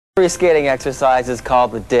Every skating exercise is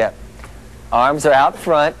called the dip. Arms are out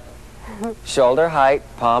front, shoulder height,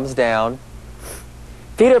 palms down.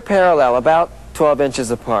 Feet are parallel, about 12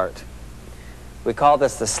 inches apart. We call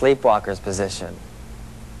this the sleepwalker's position.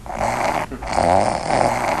 Come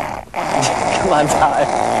on,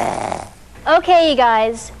 Todd. Okay, you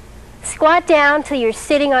guys. Squat down till you're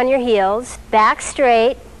sitting on your heels, back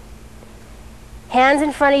straight, hands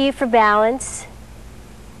in front of you for balance.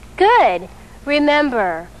 Good.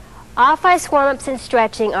 Remember, off-ice warm-ups and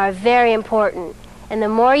stretching are very important, and the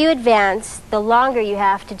more you advance, the longer you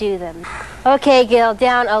have to do them. Okay, Gil,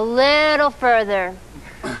 down a little further.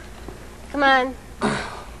 Come on.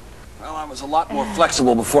 Well, I was a lot more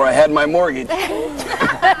flexible before I had my mortgage.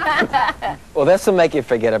 Well, this will make you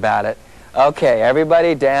forget about it. Okay,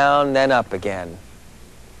 everybody down, then up again.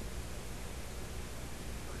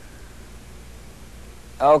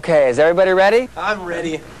 Okay, is everybody ready? I'm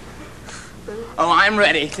ready. Oh, I'm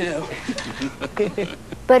ready, too.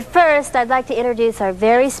 But first, I'd like to introduce our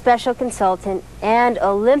very special consultant and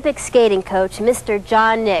Olympic skating coach, Mr.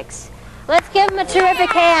 John Nix. Let's give him a terrific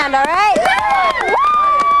hand, all right?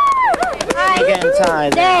 Again, Ty.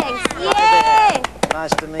 Thanks. Yay!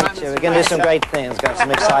 Nice to meet you. We're going to do some great things. Got some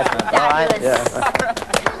excitement. All right? Yeah.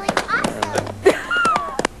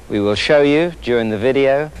 We will show you, during the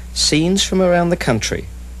video, scenes from around the country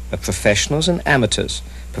of professionals and amateurs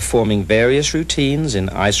performing various routines in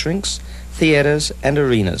ice rinks, theaters, and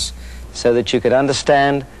arenas, so that you could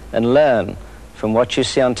understand and learn from what you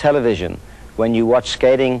see on television when you watch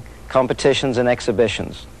skating competitions and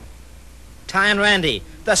exhibitions. Ty and Randy,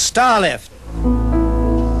 the Star Lift.